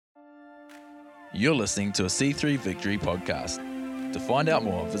You're listening to a C3 Victory podcast. To find out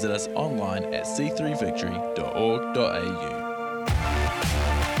more, visit us online at c3victory.org.au.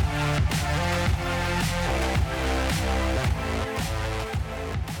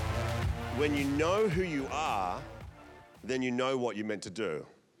 When you know who you are, then you know what you're meant to do.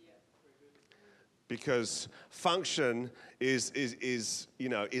 Because function is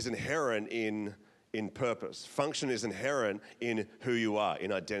inherent in purpose. Function is inherent in who you are,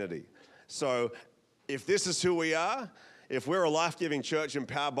 in identity. So if this is who we are, if we're a life-giving church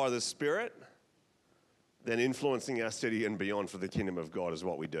empowered by the Spirit, then influencing our city and beyond for the kingdom of God is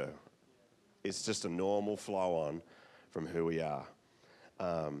what we do. It's just a normal flow on from who we are.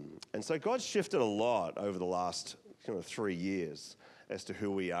 And so God's shifted a lot over the last 3 years as to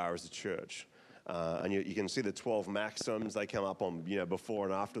who we are as a church. And you can see the 12 maxims. They come up on, before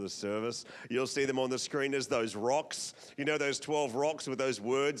and after the service. You'll see them on the screen as those rocks. Those 12 rocks with those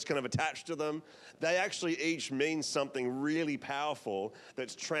words kind of attached to them. They actually each mean something really powerful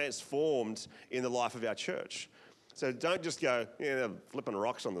that's transformed in the life of our church. So don't just go, flipping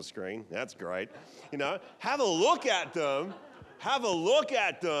rocks on the screen. That's great. Have a look at them. Have a look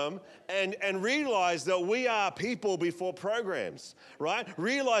at them and realize that we are people before programs, right?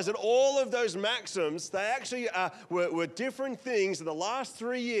 Realize that all of those maxims, they actually were different things in the last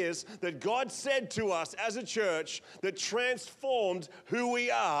 3 years that God said to us as a church that transformed who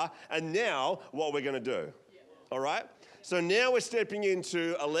we are and now what we're going to do, all right? So now we're stepping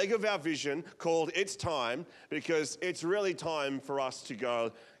into a leg of our vision called It's Time, because it's really time for us to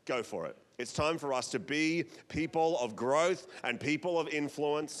go for it. It's time for us to be people of growth and people of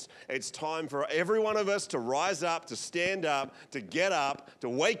influence. It's time for every one of us to rise up, to stand up, to get up, to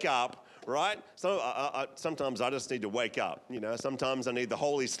wake up, right? So sometimes I just need to wake up, Sometimes I need the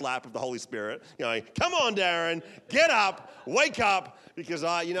holy slap of the Holy Spirit. Come on, Darren, get up, wake up, because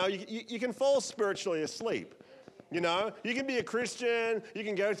you can fall spiritually asleep. You can be a Christian, you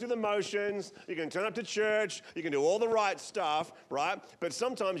can go through the motions, you can turn up to church, you can do all the right stuff, right? But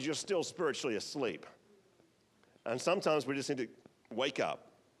sometimes you're still spiritually asleep. And sometimes we just need to wake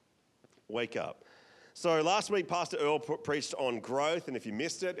up. Wake up. So last week, Pastor Earl preached on growth, and if you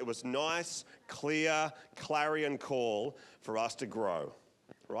missed it, it was nice, clear, clarion call for us to grow,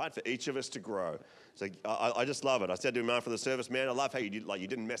 right? For each of us to grow. So I just love it. I said to him after the service, man, I love how you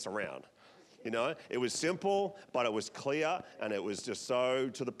didn't mess around. It was simple, but it was clear, and it was just so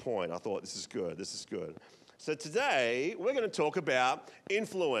to the point. I thought, this is good, this is good. So today, we're going to talk about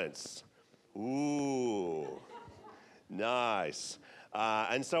influence. Ooh, nice.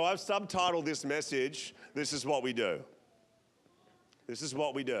 And so I've subtitled this message, This is What We Do. This is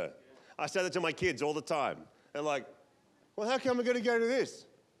what we do. I say that to my kids all the time. They're like, well, how come we're going to go to this?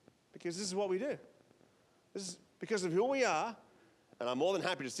 Because this is what we do. This is because of who we are. And I'm more than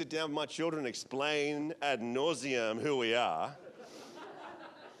happy to sit down with my children and explain ad nauseum who we are.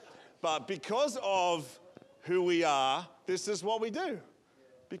 But because of who we are, this is what we do.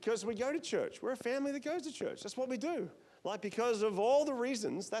 Because we go to church. We're a family that goes to church. That's what we do. Because of all the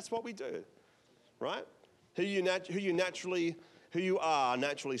reasons, that's what we do. Right? Who you are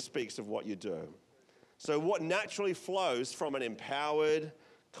naturally speaks of what you do. So what naturally flows from an empowered,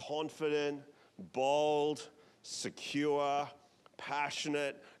 confident, bold, secure,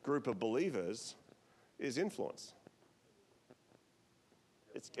 passionate group of believers is influence.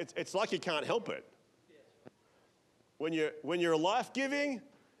 It's like you can't help it. When you're life-giving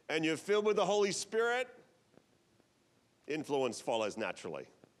and you're filled with the Holy Spirit, influence follows naturally.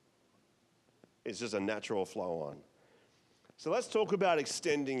 It's just a natural flow on. So let's talk about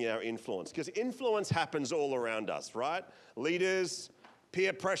extending our influence, because influence happens all around us, right? Leaders,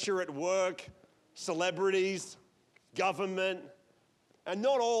 peer pressure at work, celebrities, government. And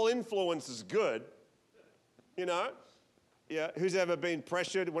not all influence is good, Yeah, who's ever been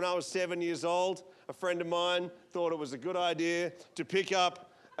pressured? When I was 7 years old, a friend of mine thought it was a good idea to pick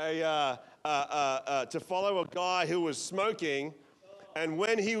up to follow a guy who was smoking, and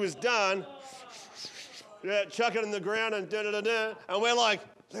when he was done, chuck it in the ground and da-da-da-da, and we're like,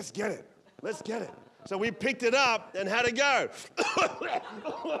 let's get it. So we picked it up and had to go.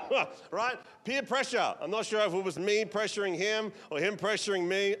 Right? Peer pressure. I'm not sure if it was me pressuring him or him pressuring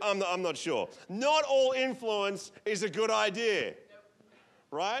me. I'm not sure. Not all influence is a good idea.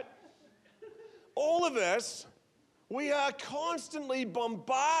 Right? All of us, we are constantly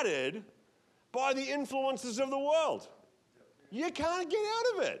bombarded by the influences of the world. You can't get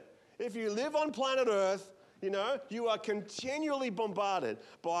out of it. If you live on planet Earth, you are continually bombarded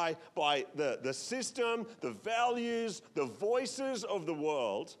by the system, the values, the voices of the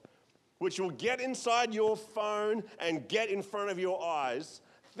world, which will get inside your phone and get in front of your eyes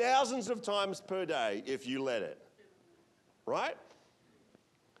thousands of times per day if you let it, right?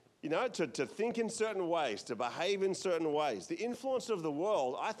 You know, to think in certain ways, to behave in certain ways. The influence of the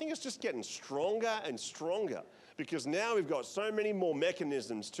world, I think it's just getting stronger and stronger because now we've got so many more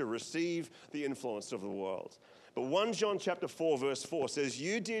mechanisms to receive the influence of the world. But 1 John chapter 4 verse 4 says,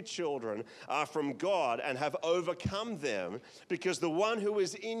 "You, dear children, are from God and have overcome them because the one who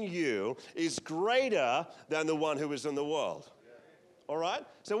is in you is greater than the one who is in the world." All right?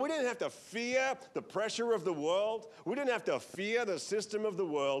 So we didn't have to fear the pressure of the world. We didn't have to fear the system of the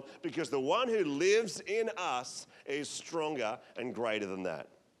world because the one who lives in us is stronger and greater than that.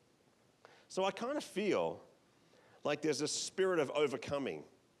 So I kind of feel like there's a spirit of overcoming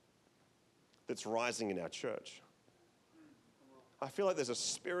that's rising in our church. I feel like there's a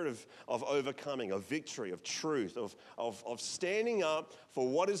spirit of overcoming, of victory, of truth, of standing up for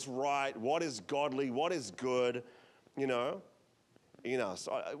what is right, what is godly, what is good, you know, in us.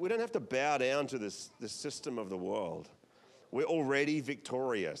 We don't have to bow down to this system of the world. We're already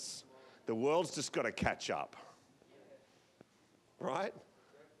victorious. The world's just got to catch up, right?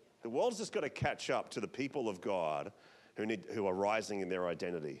 The world's just got to catch up to the people of God who are rising in their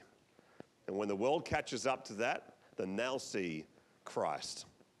identity. And when the world catches up to that, then they'll see Christ.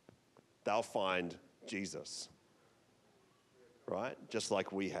 They'll find Jesus, right? Just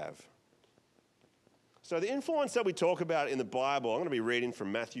like we have. So the influence that we talk about in the Bible, I'm going to be reading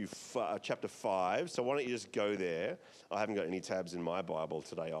from Matthew chapter 5. So why don't you just go there? I haven't got any tabs in my Bible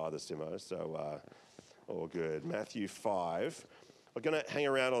today either, Simo. So all good. Matthew 5. We're going to hang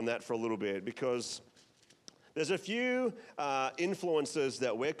around on that for a little bit because there's a few influences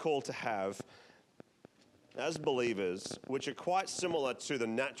that we're called to have as believers, which are quite similar to the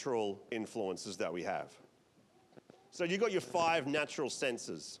natural influences that we have. So you've got your 5 natural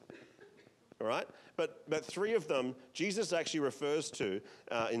senses, all right? But 3 of them, Jesus actually refers to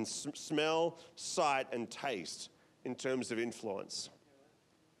in smell, sight, and taste in terms of influence.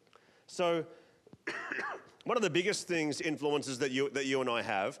 So one of the biggest influences that you and I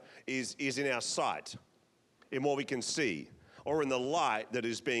have is in our sight, in what we can see, or in the light that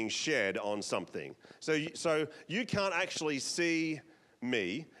is being shed on something. So you can't actually see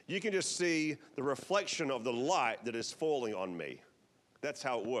me. You can just see the reflection of the light that is falling on me. That's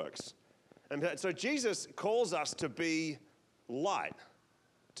how it works. And so Jesus calls us to be light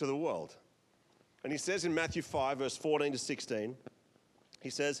to the world. And he says in Matthew 5, verse 14 to 16, he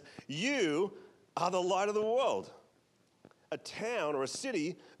says, "You are the light of the world. A town or a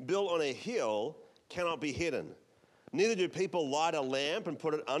city built on a hill cannot be hidden. Neither do people light a lamp and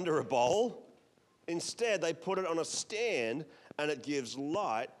put it under a bowl. Instead, they put it on a stand, and it gives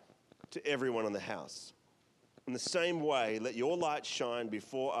light to everyone in the house. In the same way, let your light shine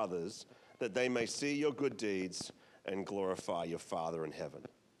before others, that they may see your good deeds and glorify your Father in heaven."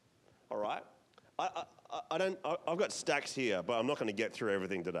 All right? I've got stacks here, but I'm not going to get through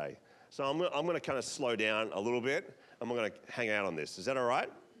everything today. So I'm going to kind of slow down a little bit, and we're going to hang out on this. Is that all right?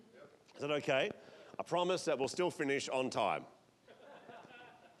 Yep. Is that okay? I promise that we'll still finish on time.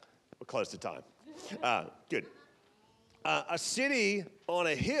 We're close to time. Good. A city on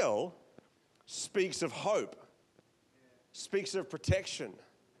a hill speaks of hope, speaks of protection,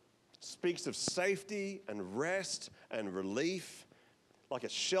 speaks of safety and rest and relief, like a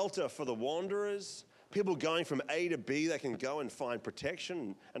shelter for the wanderers. People going from A to B, they can go and find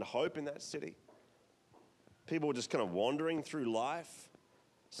protection and hope in that city. People just kind of wandering through life,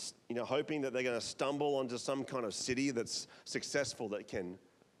 you know, hoping that they're going to stumble onto some kind of city that's successful that can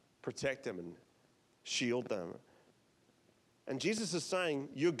protect them and shield them. And Jesus is saying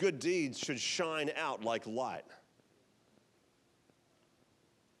your good deeds should shine out like light.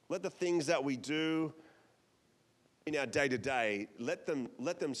 Let the things that we do in our day-to-day, let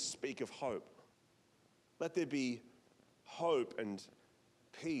them speak of hope. Let there be hope and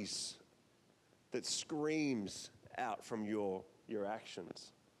peace that screams out from your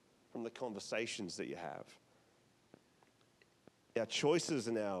actions, from the conversations that you have. Our choices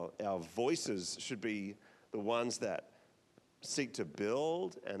and our voices should be the ones that seek to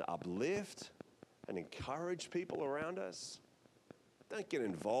build and uplift and encourage people around us. Don't get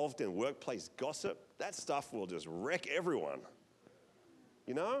involved in workplace gossip. That stuff will just wreck everyone.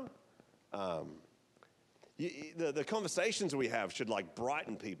 You know? The conversations we have should like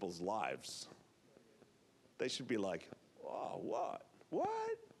brighten people's lives. They should be like, oh, what?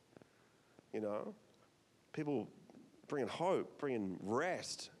 What? You know? People bringing hope, bringing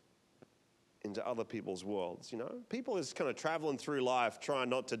rest into other people's worlds, you know? People is kind of traveling through life trying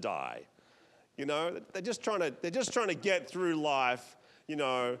not to die. You know, they're just trying to get through life, you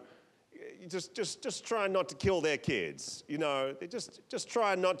know, just trying not to kill their kids. They just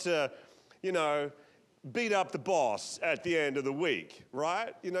trying not to, beat up the boss at the end of the week,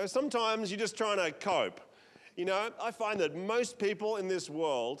 right? Sometimes you're just trying to cope. I find that most people in this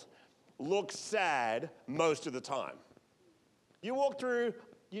world look sad most of the time. You walk through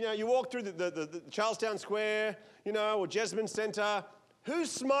the Charlestown Square, or Jesmond Centre.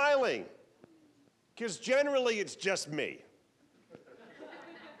 Who's smiling? Because generally it's just me.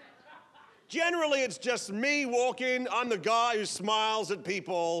 Generally it's just me walking. I'm the guy who smiles at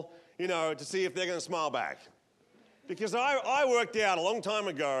people, to see if they're going to smile back. Because I worked out a long time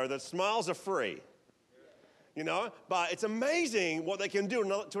ago that smiles are free. But it's amazing what they can do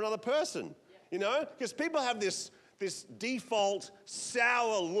to another person, because people have this default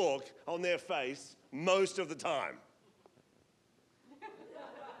sour look on their face most of the time.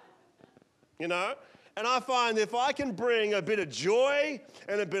 And I find if I can bring a bit of joy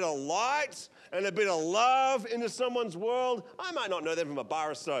and a bit of light and a bit of love into someone's world, I might not know them from a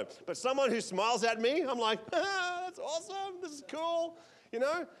bar or so, but someone who smiles at me, I'm like, that's awesome, this is cool.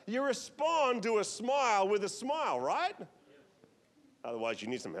 You respond to a smile with a smile, right? Otherwise, you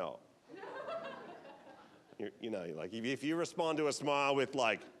need some help. If you respond to a smile with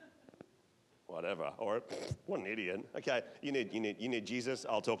whatever, or what an idiot. Okay, you need Jesus.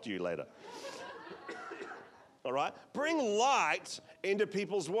 I'll talk to you later. All right, bring light into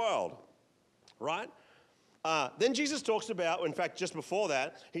people's world, right? Then Jesus talks about, in fact, just before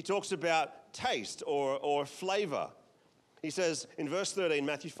that, he talks about taste or flavor. He says in verse 13,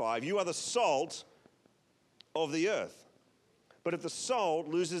 Matthew 5, you are the salt of the earth. But if the salt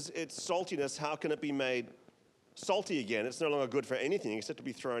loses its saltiness, how can it be made salty again? It's no longer good for anything except to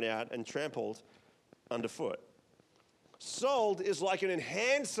be thrown out and trampled underfoot. Salt is like an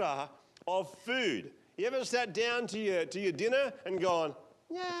enhancer of food. You ever sat down to your dinner and gone,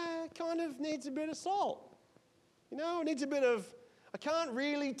 yeah, it kind of needs a bit of salt. It needs a bit of, I can't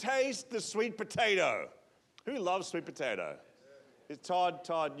really taste the sweet potato. Who loves sweet potato?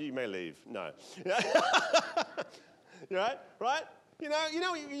 Todd, you may leave. No. Right? You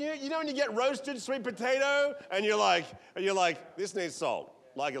know when you get roasted sweet potato and you're like, this needs salt,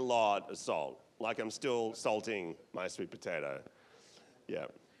 like a lot of salt, like I'm still salting my sweet potato. Yeah,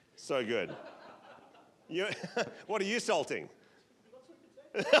 so good. What are you salting?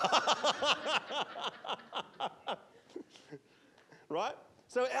 Right?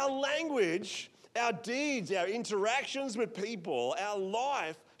 So our language, our deeds, our interactions with people, our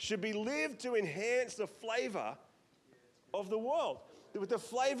life should be lived to enhance the flavor of the world. With the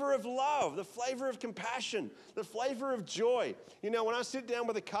flavor of love, the flavor of compassion, the flavor of joy. When I sit down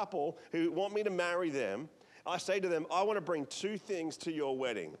with a couple who want me to marry them, I say to them, I want to bring two things to your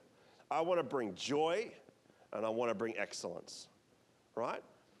wedding. I want to bring joy and I want to bring excellence, right?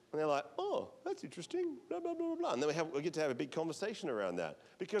 And they're like, oh, that's interesting, blah, blah, blah, blah. And then we get to have a big conversation around that.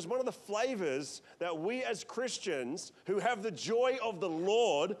 Because one of the flavors that we as Christians who have the joy of the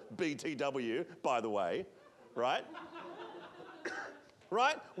Lord, BTW, by the way, right?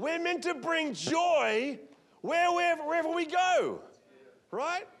 Right? We're meant to bring joy wherever we go,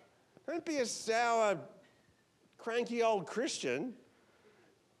 right? Don't be a sour, cranky old Christian.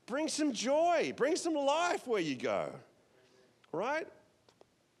 Bring some joy. Bring some life where you go, right?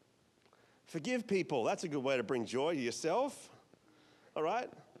 Forgive people. That's a good way to bring joy to yourself, all right?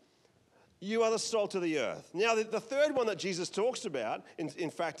 You are the salt of the earth. Now, the third one that Jesus talks about, in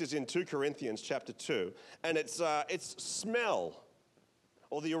fact, is in 2 Corinthians chapter 2, and it's smell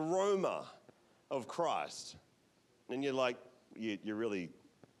or the aroma of Christ. And you're like, you're really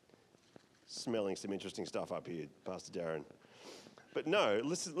smelling some interesting stuff up here, Pastor Darren. But no,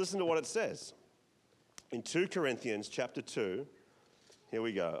 listen to what it says. In 2 Corinthians chapter 2, here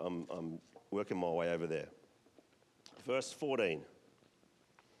we go. I'm working my way over there. Verse 14.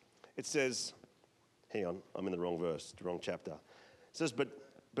 It says, hang on, I'm in the wrong verse, the wrong chapter. It says, but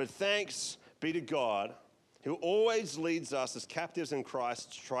thanks be to God who always leads us as captives in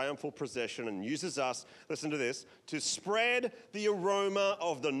Christ's triumphal procession and uses us, listen to this, to spread the aroma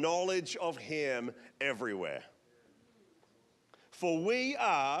of the knowledge of him everywhere. For we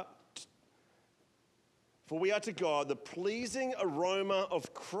are to God the pleasing aroma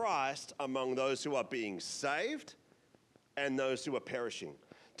of Christ among those who are being saved and those who are perishing.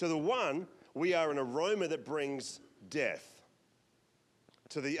 To the one, we are an aroma that brings death.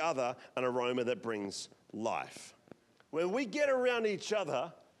 To the other, an aroma that brings life. When we get around each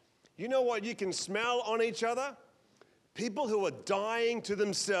other, you know what you can smell on each other? People who are dying to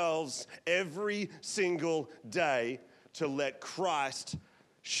themselves every single day to let Christ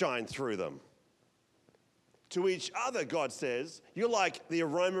shine through them. To each other, God says, you're like the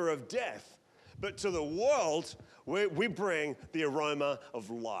aroma of death. But to the world, we bring the aroma of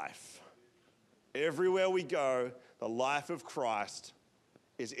life. Everywhere we go, the life of Christ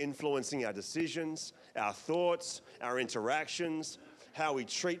is influencing our decisions, our thoughts, our interactions, how we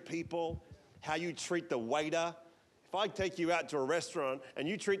treat people, how you treat the waiter. If I take you out to a restaurant and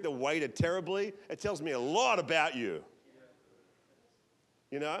you treat the waiter terribly, it tells me a lot about you.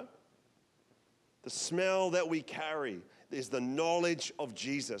 You know? The smell that we carry is the knowledge of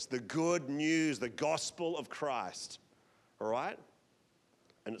Jesus, the good news, the gospel of Christ. All right?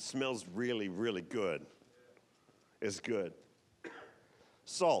 And it smells really, really good. It's good.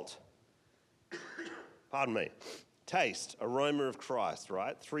 Salt. Pardon me. Taste, aroma of Christ,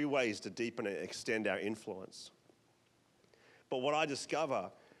 right? 3 ways to deepen and extend our influence. But what I discover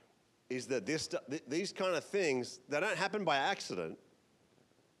is that these kind of things, they don't happen by accident.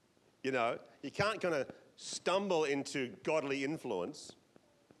 You know, you can't kind of stumble into godly influence.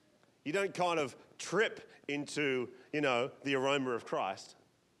 You don't kind of trip into, the aroma of Christ.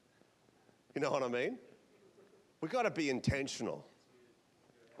 You know what I mean? We've got to be intentional,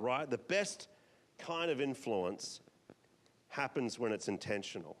 right? The best kind of influence happens when it's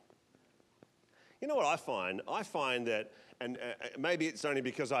intentional. You know what I find? I find that, and maybe it's only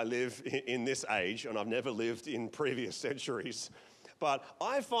because I live in this age and I've never lived in previous centuries, but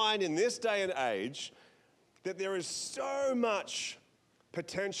I find in this day and age that there is so much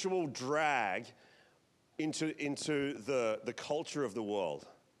potential drag into the culture of the world.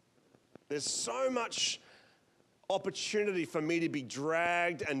 There's so much opportunity for me to be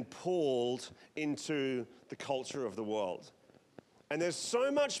dragged and pulled into the culture of the world. And there's so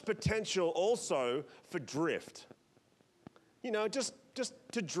much potential also for drift. You know, just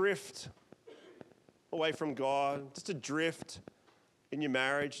to drift away from God, just to drift in your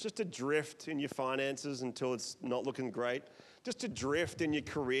marriage, just to drift in your finances until it's not looking great, just to drift in your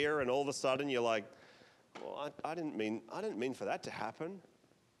career, and all of a sudden you're like, well, I didn't mean for that to happen.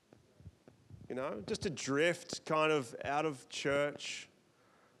 You know, just to drift kind of out of church,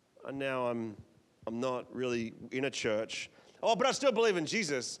 and now I'm not really in a church. Oh, but I still believe in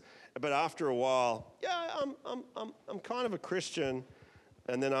Jesus. But after a while, yeah, I'm kind of a Christian,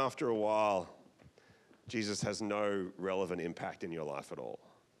 and then after a while, Jesus has no relevant impact in your life at all.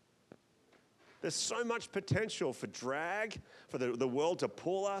 There's so much potential for drag, for the world to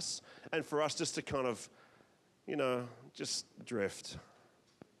pull us, and for us just to kind of, just drift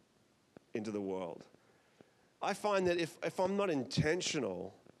into the world. I find that if I'm not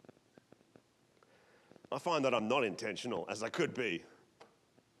intentional, I find that I'm not intentional as I could be.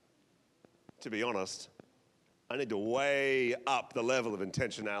 To be honest, I need to weigh up the level of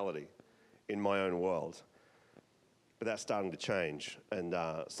intentionality in my own world. But that's starting to change. And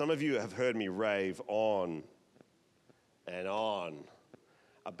some of you have heard me rave on and on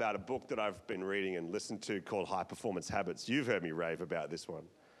about a book that I've been reading and listened to called High Performance Habits. You've heard me rave about this one.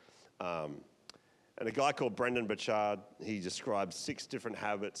 And a guy called Brendan Burchard, he describes 6 different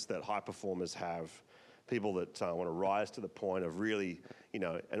habits that high performers have. People that want to rise to the point of really,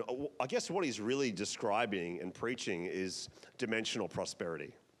 and I guess what he's really describing and preaching is dimensional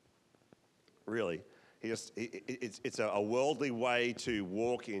prosperity. Really. It's a worldly way to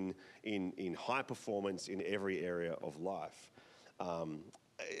walk in high performance in every area of life.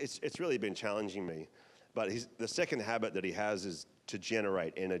 It's really been challenging me. But the second habit that he has is to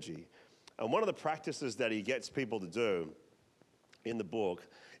generate energy. And one of the practices that he gets people to do in the book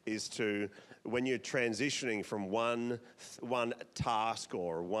is to, when you're transitioning from one task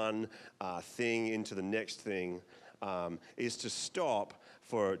or one thing into the next thing, is to stop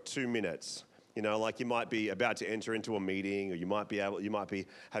for 2 minutes. You know, like you might be about to enter into a meeting, or you might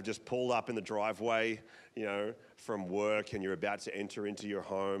have just pulled up in the driveway, from work, and you're about to enter into your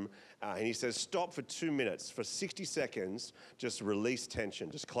home. And he says, stop for 2 minutes, for 60 seconds, just release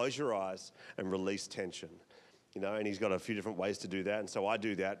tension. Just close your eyes and release tension. And he's got a few different ways to do that. And so I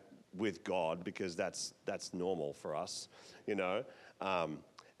do that with God because that's normal for us, And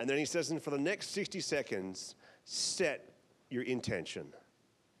then he says, and for the next 60 seconds, set your intention.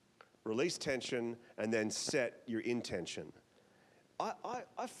 Release tension and then set your intention.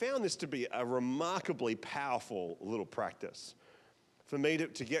 I found this to be a remarkably powerful little practice. For me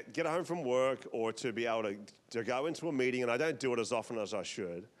to get home from work, or to be able to go into a meeting, and I don't do it as often as I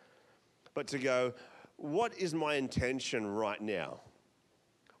should, but to go, what is my intention right now?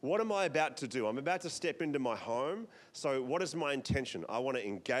 What am I about to do? I'm about to step into my home. So what is my intention? I want to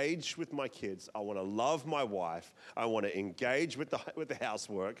engage with my kids. I want to love my wife. I want to engage with the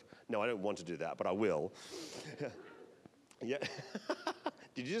housework. No, I don't want to do that, but I will. Yeah.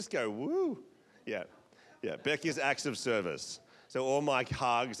 Did you just go, woo? Yeah. Becky's acts of service. So all my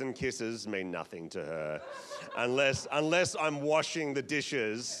hugs and kisses mean nothing to her unless I'm washing the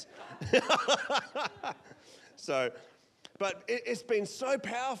dishes. But it's been so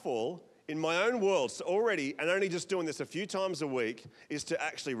powerful in my own world already, and only just doing this a few times a week, is to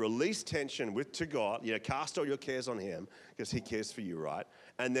actually release tension to God, cast all your cares on him because he cares for you, right?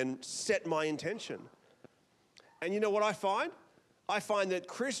 And then set my intention. And you know what I find? I find that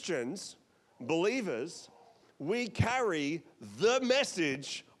Christians, believers, we carry the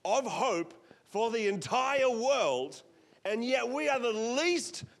message of hope for the entire world, and yet we are the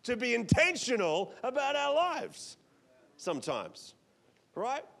least to be intentional about our lives sometimes,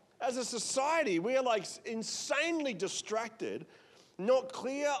 right? As a society, we are like insanely distracted, not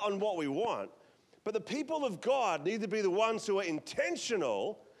clear on what we want, but the people of God need to be the ones who are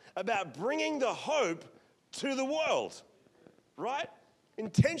intentional about bringing the hope to the world, right?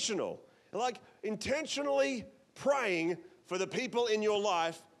 Intentional. Like intentionally praying for the people in your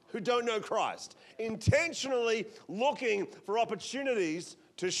life who don't know Christ. Intentionally looking for opportunities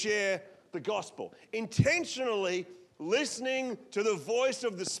to share the gospel. Intentionally listening to the voice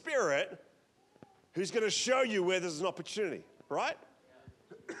of the Spirit who's going to show you where there's an opportunity, right?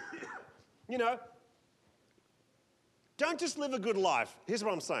 Don't just live a good life. Here's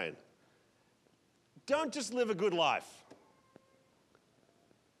what I'm saying. Don't just live a good life.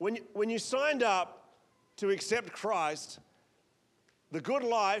 When you signed up to accept Christ, the good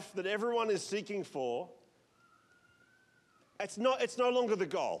life that everyone is seeking for, it's no longer the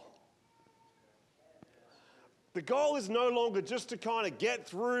goal. The goal is no longer just to kind of get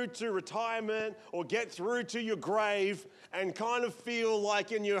through to retirement or get through to your grave and kind of feel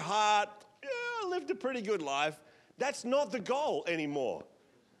like in your heart, I lived a pretty good life. That's not the goal anymore.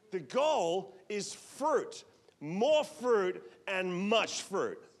 The goal is fruit, more fruit and much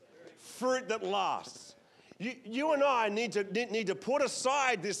fruit. Fruit that lasts. You and I need to put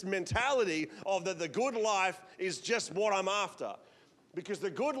aside this mentality of that the good life is just what I'm after. Because the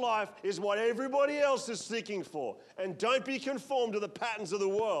good life is what everybody else is seeking for. And don't be conformed to the patterns of the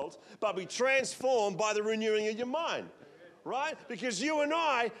world, but be transformed by the renewing of your mind. Right? Because you and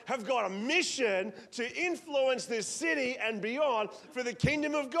I have got a mission to influence this city and beyond for the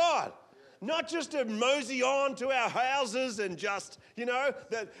kingdom of God. Not just to mosey on to our houses and just, this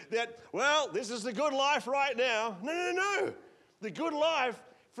is the good life right now. No. The good life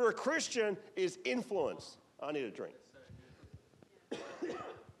for a Christian is influence. I need a drink.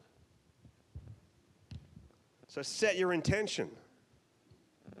 So set your intention.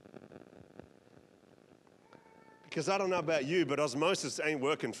 Because I don't know about you, but osmosis ain't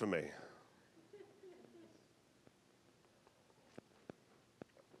working for me.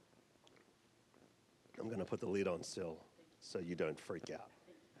 I'm going to put the lid on still so you don't freak out.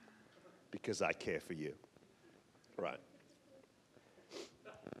 Because I care for you. Right.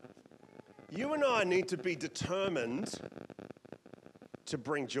 You and I need to be determined to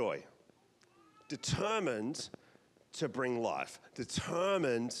bring joy. Determined to bring life.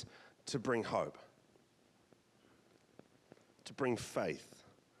 Determined to bring hope. To bring faith.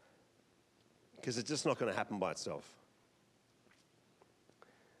 Because it's just not going to happen by itself.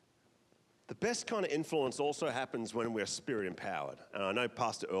 The best kind of influence also happens when we're spirit empowered. And I know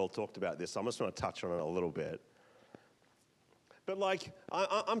Pastor Earl talked about this, so I'm just going to touch on it a little bit. But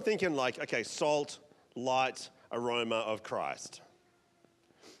I'm thinking okay, salt, light, aroma of Christ.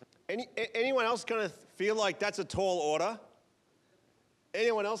 Anyone else kind of feel like that's a tall order?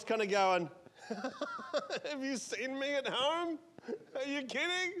 Anyone else kind of going, have you seen me at home? Are you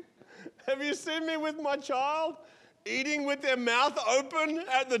kidding? Have you seen me with my child eating with their mouth open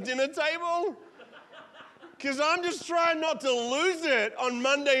at the dinner table? Because I'm just trying not to lose it on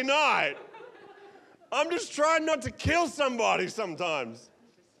Monday night. I'm just trying not to kill somebody sometimes.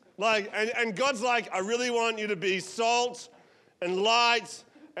 And God's like, I really want you to be salt and light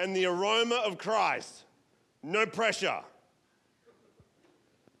and the aroma of Christ. No pressure.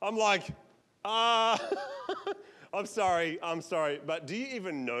 I'm like, I'm sorry, but do you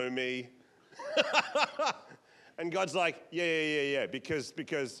even know me? And God's like, yeah, because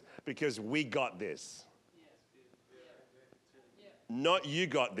we got this. Not you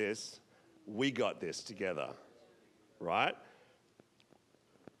got this, we got this together, right?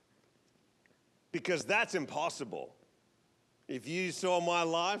 Because that's impossible. If you saw my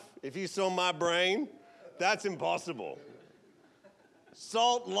life, if you saw my brain, that's impossible.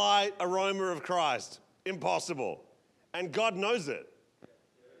 Salt, light, aroma of Christ, impossible. And God knows it.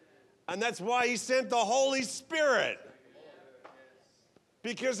 And that's why he sent the Holy Spirit.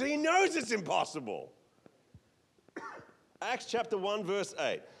 Because he knows it's impossible. Acts chapter 1, verse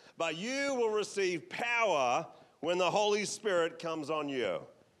 8. But you will receive power when the Holy Spirit comes on you.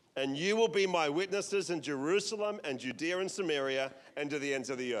 And you will be my witnesses in Jerusalem and Judea and Samaria and to the ends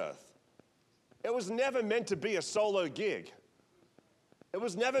of the earth. It was never meant to be a solo gig. It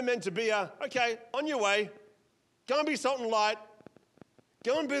was never meant to be okay, on your way, go and be salt and light,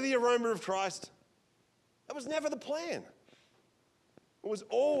 go and be the aroma of Christ. That was never the plan. It was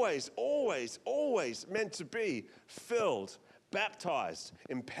always, always, always meant to be filled, baptized,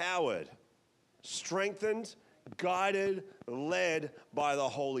 empowered, strengthened, guided, led by the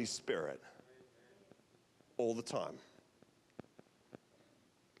Holy Spirit all the time.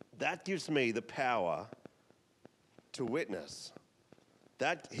 That gives me the power to witness.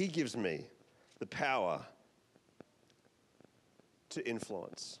 He gives me the power to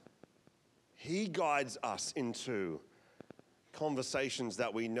influence. He guides us into conversations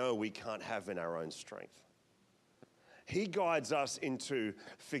that we know we can't have in our own strength. He guides us into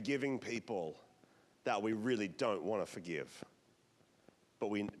forgiving people that we really don't want to forgive.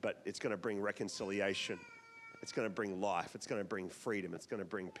 But it's going to bring reconciliation. It's going to bring life. It's going to bring freedom. It's going to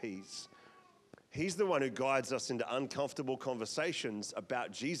bring peace. He's the one who guides us into uncomfortable conversations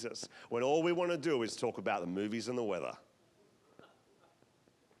about Jesus when all we want to do is talk about the movies and the weather.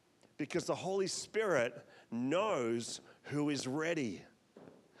 Because the Holy Spirit knows who is ready.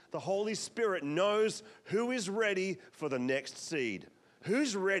 The Holy Spirit knows who is ready for the next seed.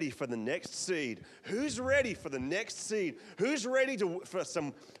 Who's ready for the next seed? Who's ready for the next seed? Who's ready for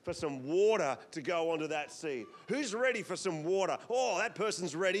some water to go onto that seed? Who's ready for some water? Oh, that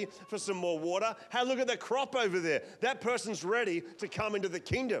person's ready for some more water. Hey, look at that crop over there. That person's ready to come into the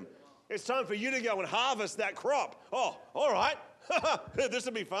kingdom. It's time for you to go and harvest that crop. Oh, all right. This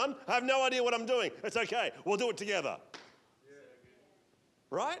will be fun. I have no idea what I'm doing. It's okay. We'll do it together.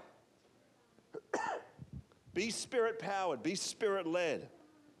 Right? Be Spirit-powered. Be Spirit-led.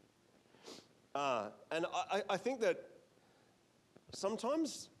 And I think that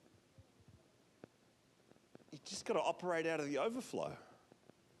sometimes you just got to operate out of the overflow.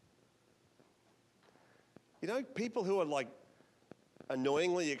 You know, people who are like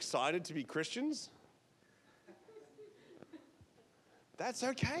annoyingly excited to be Christians, that's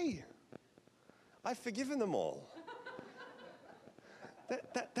okay. I've forgiven them all.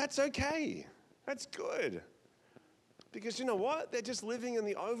 That's okay. That's good. Because you know what? They're just living in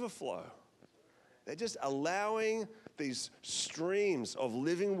the overflow. They're just allowing these streams of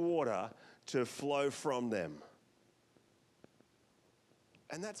living water to flow from them.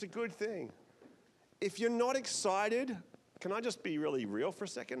 And that's a good thing. If you're not excited, can I just be really real for a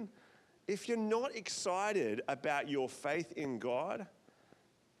second? If you're not excited about your faith in God,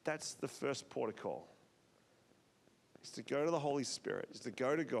 that's the first port of call. Is to go to the Holy Spirit, is to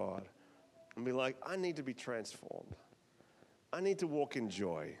go to God and be like, I need to be transformed. I need to walk in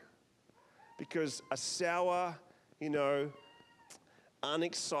joy. Because a sour,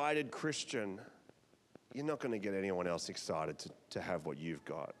 unexcited Christian, you're not going to get anyone else excited to have what you've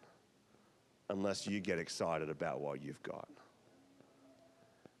got unless you get excited about what you've got.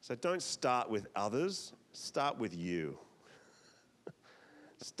 So don't start with others, start with you.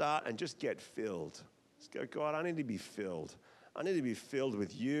 Start and just get filled. Just go, God, I need to be filled. I need to be filled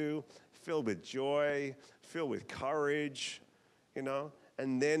with you, filled with joy, filled with courage,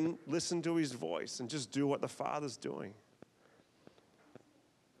 and then listen to his voice and just do what the Father's doing.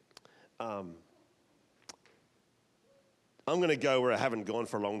 I'm going to go where I haven't gone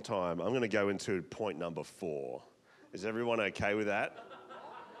for a long time. I'm going to go into point number 4. Is everyone okay with that?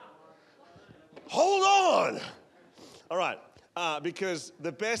 Hold on! All right. Because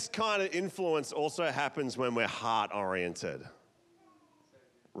the best kind of influence also happens when we're heart-oriented,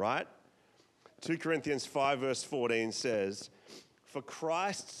 right? 2 Corinthians 5 verse 14 says, for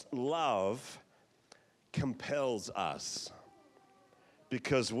Christ's love compels us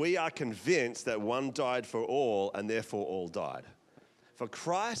because we are convinced that one died for all and therefore all died. For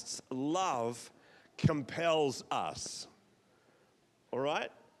Christ's love compels us, all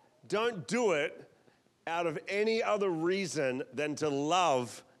right? Don't do it out of any other reason than to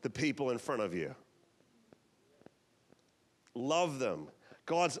love the people in front of you. Love them.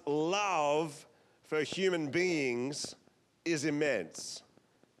 God's love for human beings is immense,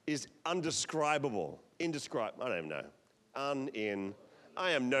 is undescribable, indescribable. I don't know.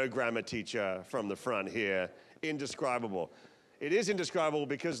 I am no grammar teacher from the front here. Indescribable. It is indescribable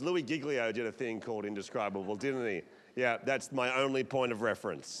because Louis Giglio did a thing called indescribable, didn't he? Yeah, that's my only point of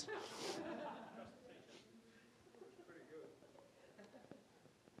reference.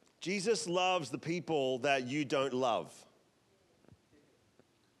 Jesus loves the people that you don't love.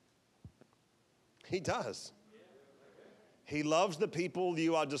 He does. He loves the people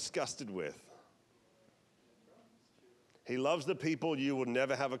you are disgusted with. He loves the people you would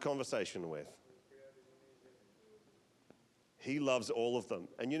never have a conversation with. He loves all of them.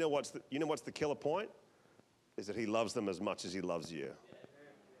 And you know what's the killer point? Is that he loves them as much as he loves you.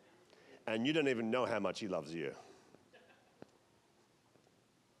 And you don't even know how much he loves you.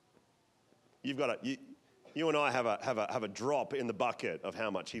 You and I have a drop in the bucket of how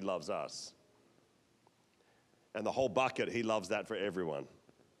much he loves us. And the whole bucket, he loves that for everyone.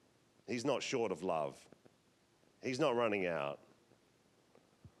 He's not short of love. He's not running out.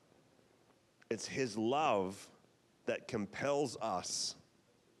 It's his love that compels us,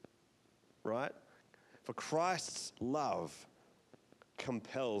 right? For Christ's love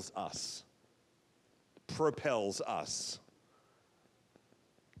compels us, propels us,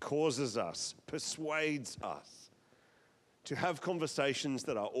 causes us, persuades us to have conversations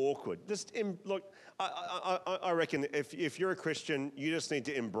that are awkward. Look, I reckon if you're a Christian, you just need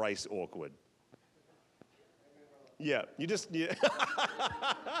to embrace awkward. Yeah,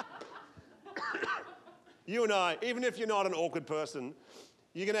 You and I, even if you're not an awkward person,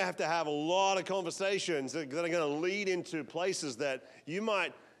 you're going to have a lot of conversations that are going to lead into places that you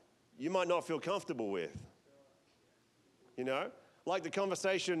might not feel comfortable with. You know? Like the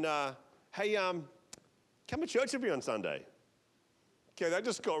conversation, hey, come to church with me on Sunday. Okay, that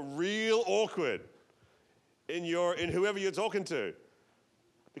just got real awkward in whoever you're talking to.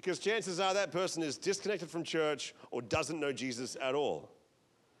 Because chances are that person is disconnected from church or doesn't know Jesus at all.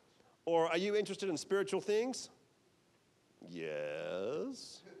 Or are you interested in spiritual things?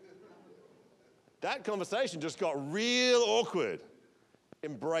 Yes. That conversation just got real awkward.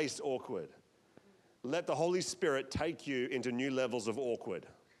 Embrace awkward. Let the Holy Spirit take you into new levels of awkward.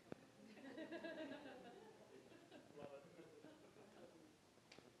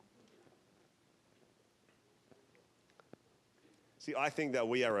 See, I think that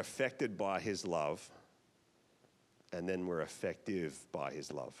we are affected by his love, and then we're effective by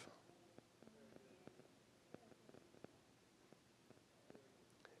his love.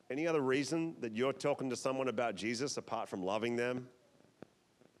 Any other reason that you're talking to someone about Jesus apart from loving them?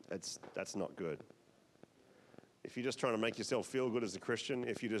 That's not good. If you're just trying to make yourself feel good as a Christian,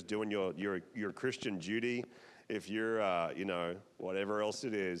 if you're just doing your Christian duty, if you're, whatever else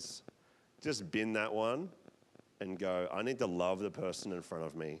it is, just bin that one and go, I need to love the person in front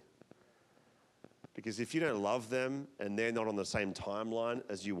of me. Because if you don't love them and they're not on the same timeline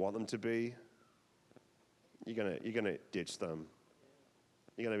as you want them to be, you're gonna ditch them.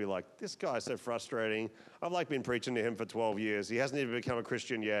 You're going to be like, this guy's so frustrating. I've been preaching to him for 12 years. He hasn't even become a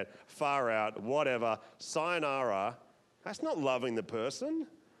Christian yet. Far out, whatever. Sayonara. That's not loving the person.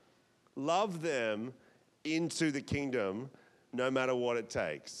 Love them into the kingdom no matter what it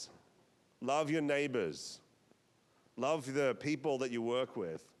takes. Love your neighbors. Love the people that you work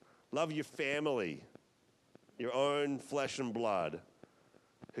with. Love your family, your own flesh and blood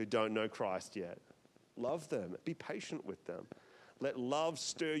who don't know Christ yet. Love them. Be patient with them. Let love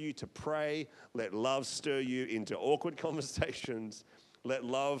stir you to pray. Let love stir you into awkward conversations. Let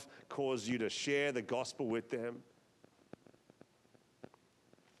love cause you to share the gospel with them.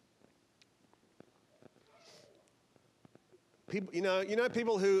 People,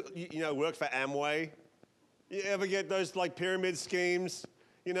 people who work for Amway. You ever get those pyramid schemes?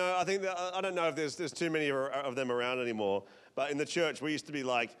 I think I don't know if there's too many of them around anymore. But in the church, we used to be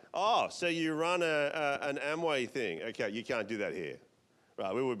like, oh, so you run an Amway thing. Okay, you can't do that here.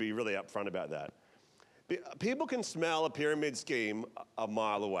 Right, we would be really upfront about that. People can smell a pyramid scheme a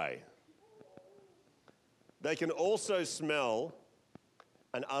mile away. They can also smell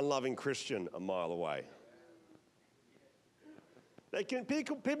an unloving Christian a mile away.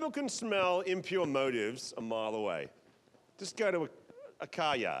 People can smell impure motives a mile away. Just go to a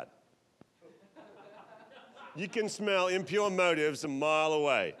car yard. You can smell impure motives a mile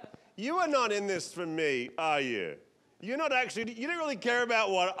away. You are not in this for me, are you? You don't really care about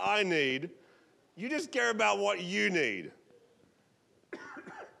what I need. You just care about what you need.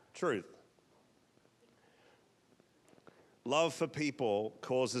 Truth. Love for people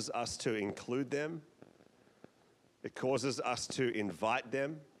causes us to include them. It causes us to invite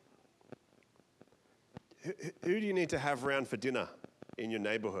them. Who do you need to have around for dinner in your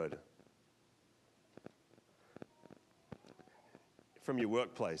neighborhood? From your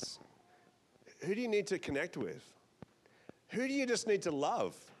workplace? Who do you need to connect with? Who do you just need to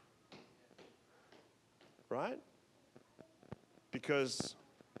love? Right? Because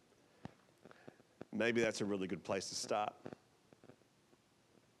maybe that's a really good place to start.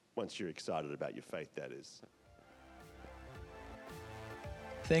 Once you're excited about your faith, that is.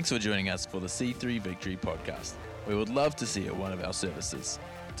 Thanks for joining us for the C3 Victory podcast. We would love to see you at one of our services.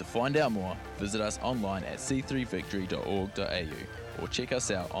 To find out more, visit us online at c3victory.org.au or check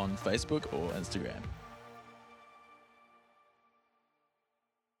us out on Facebook or Instagram.